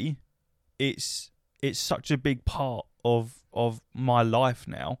 to me, it's such a big part of my life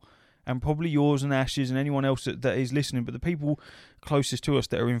now, and probably yours and Ash's and anyone else that is listening. But the people closest to us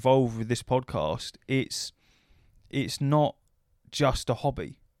that are involved with this podcast, it's not just a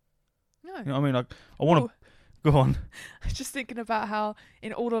hobby. No. You know what I mean? Like, I want to... Go on. I was just thinking about how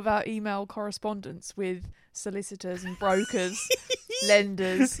in all of our email correspondence with solicitors and brokers,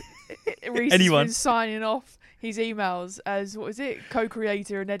 lenders, Reece has been signing off his emails as, what is it,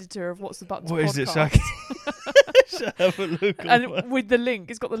 co-creator and editor of What's the Buttons podcast. What is it, Shaq? Shall have a look. And with the link,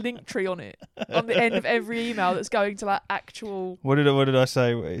 it's got the link tree on it, on the end of every email that's going to like actual... What did I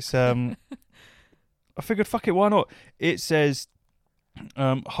say? It's I figured, fuck it, why not? It says...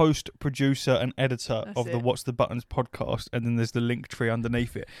 host, producer, and editor of the What's the Buttons podcast, and then there's the link tree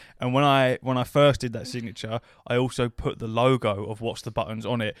underneath it. And when I first did that signature, I also put the logo of What's the Buttons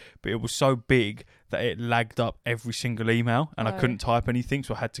on it, but it was so big that it lagged up every single email, and I couldn't type anything,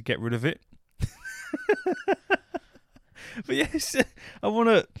 so I had to get rid of it. But yes, I want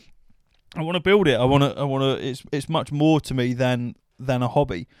to build it. I want to. It's much more to me than a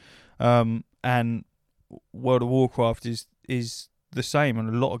hobby, and World of Warcraft is the same, and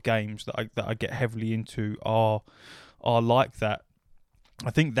a lot of games that I get heavily into are like that.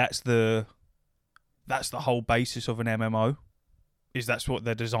 I think that's the whole basis of an MMO. That's what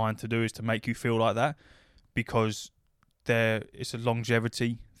they're designed to do, is to make you feel like that, because it's a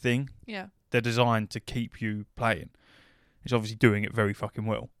longevity thing. Yeah. They're designed to keep you playing. It's obviously doing it very fucking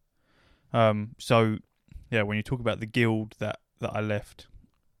well. So yeah, when you talk about the guild that I left,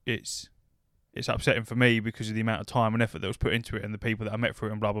 it's upsetting for me because of the amount of time and effort that was put into it and the people that I met through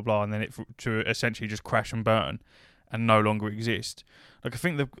it and blah, blah, blah, and then it to essentially just crash and burn and no longer exist. Like, I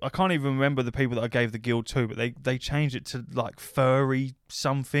think I can't even remember the people that I gave the guild to, but they changed it to, like, furry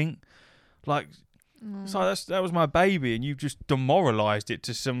something. Like, so that was my baby, and you just demoralised it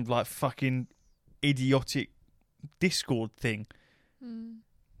to some, like, fucking idiotic Discord thing.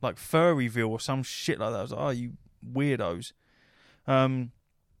 Like Furryville or some shit like that. I was like, oh, you weirdos.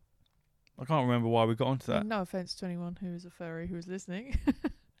 I can't remember why we got onto that. No offence to anyone who is a furry who is listening.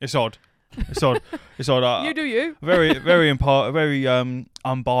 It's odd. It's odd. You do you. Very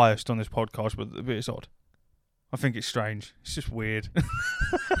unbiased on this podcast, but it's odd. I think it's strange. It's just weird.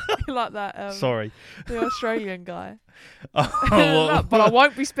 You like that? Sorry. The Australian guy. Well, but I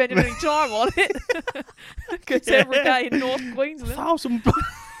won't be spending any time on it. Because every day in North Queensland. 1,000 blue.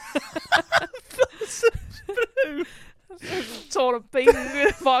 Torn to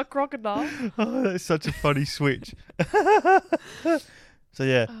pieces by a crocodile. Oh, that's such a funny switch. So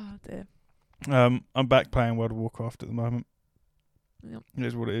yeah. Oh dear. I'm back playing World of Warcraft at the moment. Yep. It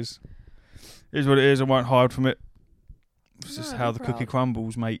is what it is. It is what it is. I won't hide from it. It's just how the cookie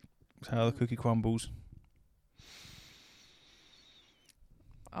crumbles, mate. It's how the cookie crumbles.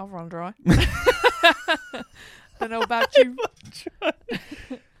 I'll run dry. Don't know about you.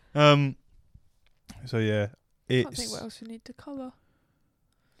 So yeah, I can't think what else we need to cover.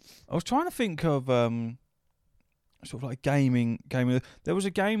 I was trying to think of sort of like gaming. There was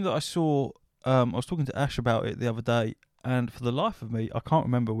a game that I saw. I was talking to Ash about it the other day, and for the life of me, I can't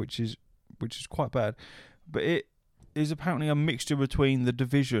remember, which is quite bad. But it is apparently a mixture between The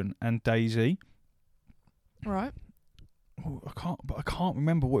Division and DayZ. Right. Oh, I can't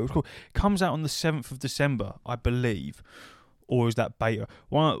remember what it was called. It comes out on the 7th of December, I believe, or is that beta?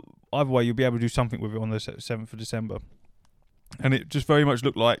 Either way, you'll be able to do something with it on the 7th of December, and it just very much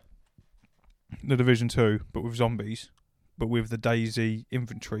looked like The Division 2, but with zombies, but with the DayZ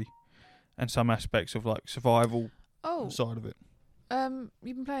infantry and some aspects of like survival side of it.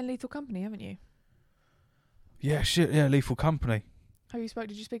 You've been playing Lethal Company, haven't you? Yeah, shit. Yeah, Lethal Company.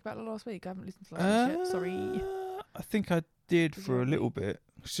 Did you speak about it last week? I haven't listened to last week yet. Sorry. I think I did for a little bit.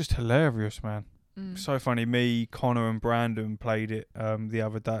 It's just hilarious, man. So funny. Me, Connor, and Brandon played it the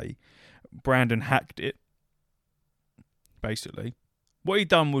other day. Brandon hacked it, basically. What he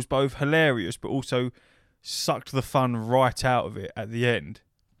done was both hilarious, but also sucked the fun right out of it at the end,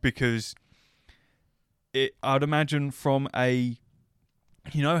 because I'd imagine from a,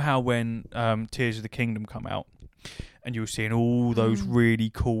 you know how when Tears of the Kingdom come out, and you were seeing all those really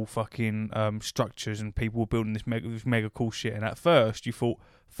cool fucking structures, and people were building this mega cool shit, and at first you thought,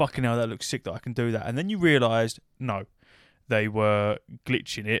 fucking hell, that looks sick that I can do that, and then you realised, no, they were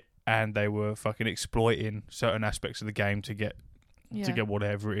glitching it, and they were fucking exploiting certain aspects of the game to get to get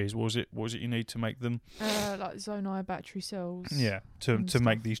whatever it is. What was it you need to make them? Like Zonai battery cells. Yeah, to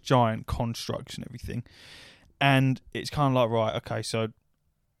make these giant constructs and everything. And it's kind of like, right, okay, so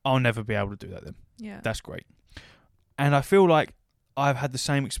I'll never be able to do that then. Yeah. That's great. And I feel like I've had the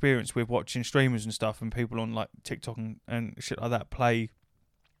same experience with watching streamers and stuff and people on like TikTok and shit like that play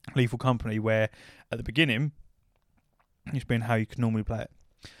Lethal Company, where at the beginning it's been how you could normally play it.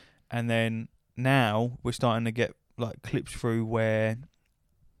 And then now we're starting to get like clips through where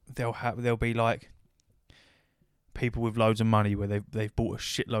there'll be like people with loads of money where they've bought a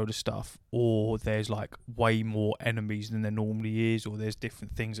shitload of stuff, or there's like way more enemies than there normally is, or there's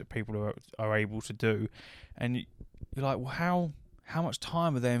different things that people are able to do, and you're like, well, how much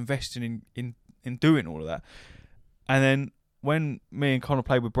time are they investing in doing all of that? And then when me and Connor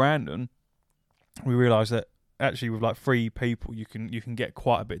played with Brandon, we realised that actually with like 3 people you can get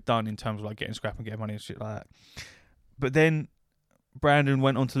quite a bit done in terms of like getting scrap and getting money and shit like that. But then Brandon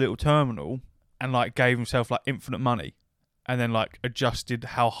went onto Little Terminal and like gave himself like infinite money, and then like adjusted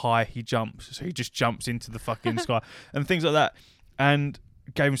how high he jumps, so he just jumps into the fucking sky and things like that, and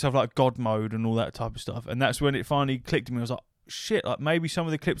gave himself like God mode and all that type of stuff. And that's when it finally clicked to me. I was like, shit, like maybe some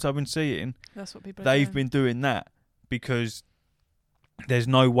of the clips I've been seeing, that's what people they've been doing that, because there's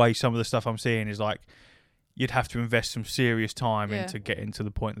no way some of the stuff I'm seeing is like you'd have to invest some serious time into getting to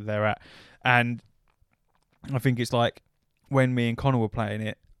the point that they're at. And I think it's like when me and Connor were playing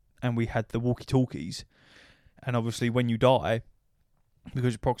it and we had the walkie-talkies, and obviously when you die,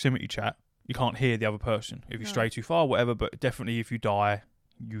 because of proximity chat, you can't hear the other person if you stray too far, whatever, but definitely if you die,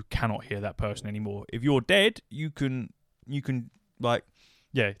 you cannot hear that person anymore. If you're dead, you can like,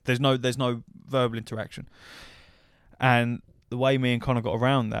 yeah, there's no verbal interaction. And the way me and Connor got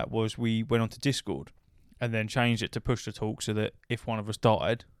around that was we went onto Discord and then changed it to push to talk, so that if one of us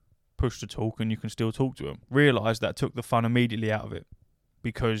died, push to talk and you can still talk to them. Realised that took the fun immediately out of it,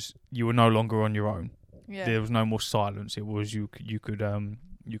 because you were no longer on your own. Yeah. There was no more silence. It was you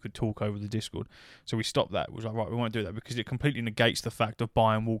could talk over the Discord. So we stopped that. It was like, right, we won't do that, because it completely negates the fact of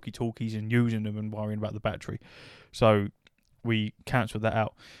buying walkie-talkies and using them and worrying about the battery. So we cancelled that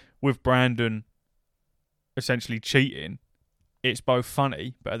out. With Brandon essentially cheating, it's both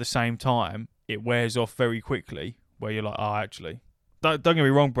funny, but at the same time, it wears off very quickly, where you're like, oh, actually, don't get me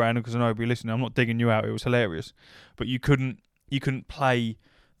wrong, Brandon, because I know you'll be listening, I'm not digging you out, it was hilarious, but you couldn't play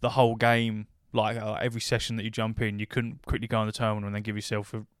the whole game like every session that you jump in. You couldn't quickly go on the terminal and then give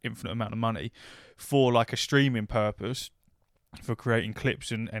yourself an infinite amount of money for like a streaming purpose, for creating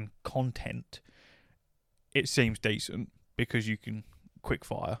clips and content. It seems decent because you can quick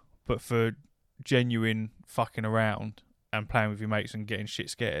fire, but for genuine fucking around and playing with your mates and getting shit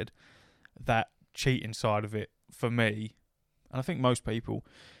scared, that cheating side of it for me, and I think most people,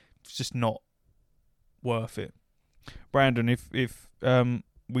 it's just not worth it. Brandon, if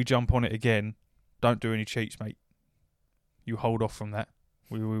we jump on it again, don't do any cheats, mate. You hold off from that.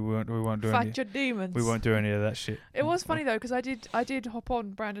 We won't do Fight your demons. We won't do any of that shit. It was funny though, because I did hop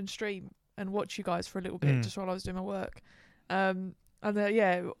on Brandon's stream and watch you guys for a little bit just while I was doing my work. And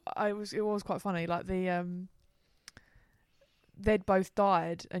it was quite funny. Like they'd both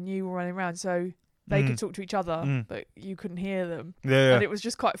died and you were running around, so they could talk to each other, but you couldn't hear them. Yeah. And it was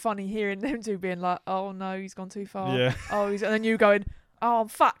just quite funny hearing them two being like, "Oh no, he's gone too far." Yeah. And then you going, "Oh, I'm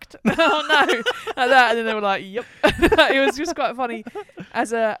fucked." Oh no, like that. And then they were like, "Yep." It was just quite funny.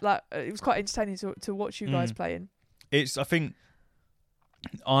 It was quite entertaining to watch you guys playing. I think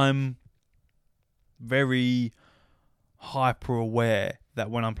I'm very hyper aware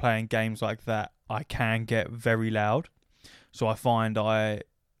that when I'm playing games like that, I can get very loud. So I find I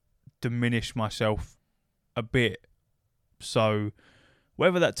diminish myself a bit. So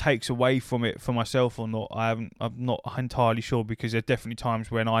whether that takes away from it for myself or not, I'm not entirely sure, because there's definitely times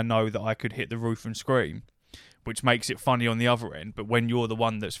when I know that I could hit the roof and scream, which makes it funny on the other end. But when you're the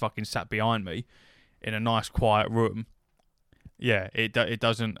one that's fucking sat behind me in a nice quiet room, yeah, it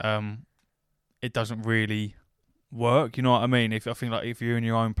doesn't really work. You know what I mean? If you're in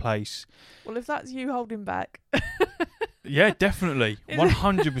your own place. Well, if that's you holding back. Yeah, definitely,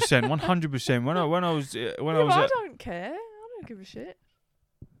 100%, 100%. When I was, I don't care. I don't give a shit.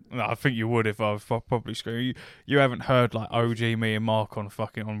 No, I think you would if I was probably screaming. You haven't heard like OG me and Mark on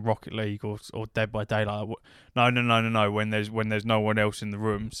Rocket League or Dead by Daylight. No. When there's no one else in the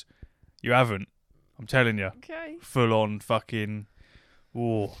rooms, you haven't. I'm telling you. Okay. Full on fucking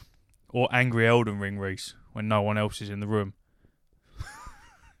war or angry Elden Ring, Reese, when no one else is in the room.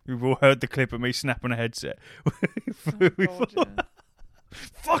 We've all heard the clip of me snapping a headset. Oh, God, yeah.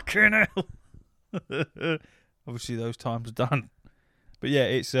 Fucking hell. Obviously those times are done. But yeah,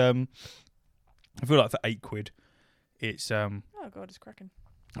 it's I feel like for £8, it's Oh, Oh god, it's cracking.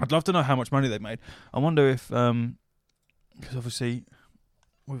 I'd love to know how much money they made. I wonder if, because obviously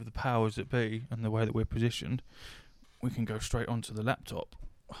with the powers that be and the way that we're positioned, we can go straight onto the laptop.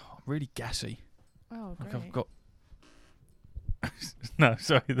 Oh, I'm really gassy. Oh, great. Like I've got. No,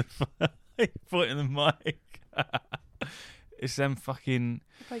 sorry, the foot in the mic. It's them fucking.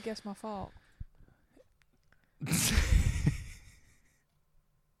 If I guess my fart.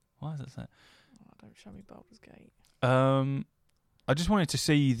 Why is it that? Oh, don't show me Baldur's Gate. I just wanted to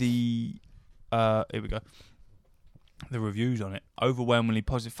see the. Here we go. The reviews on it, overwhelmingly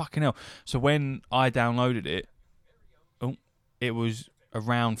positive. Fucking hell! So when I downloaded it, it was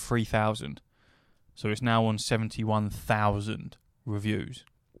around 3,000. So it's now on 71,000 reviews,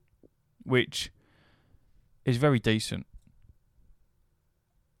 which is very decent.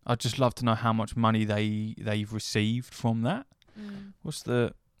 I'd just love to know how much money they've received from that. What's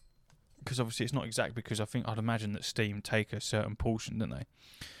the? Because obviously it's not exact. Because I'd imagine that Steam take a certain portion, don't they?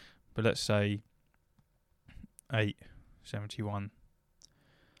 But let's say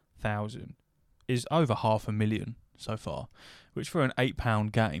 71,000 is over 500,000 so far, which for an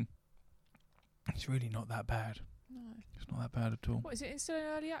 £8 game, it's really not that bad. No. It's not that bad at all. What, is it still in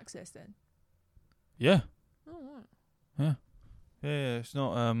early access then? Yeah. Oh, right. Yeah. Yeah, it's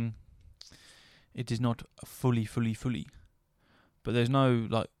not, it is not fully. But there's no,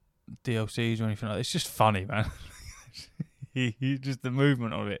 like, DLCs or anything like that. It's just funny, man. Just the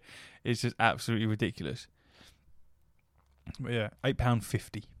movement of it is just absolutely ridiculous. But yeah,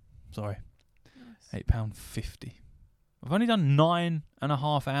 £8.50. Sorry. Nice. £8.50. I've only done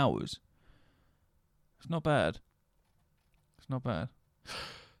 9.5 hours. It's not bad. It's not bad.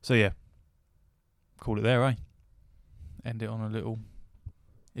 So yeah, call it there, eh? End it on a little.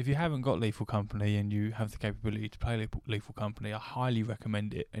 If you haven't got Lethal Company and you have the capability to play Lethal Company, I highly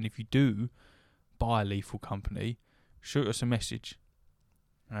recommend it. And if you do buy Lethal Company, shoot us a message,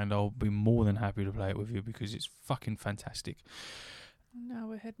 and I'll be more than happy to play it with you because it's fucking fantastic. Now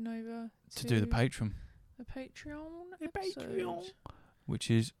we're heading over to do the Patreon. The Patreon. The Patreon.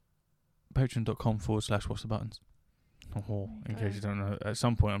 Which is patreon.com/what's the buttons. Oh, in case you don't know, at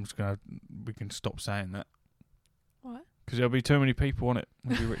some point we can stop saying that. What? Because there'll be too many people on it.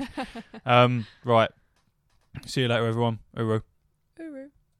 We'll be rich. Right. See you later, everyone. Uru.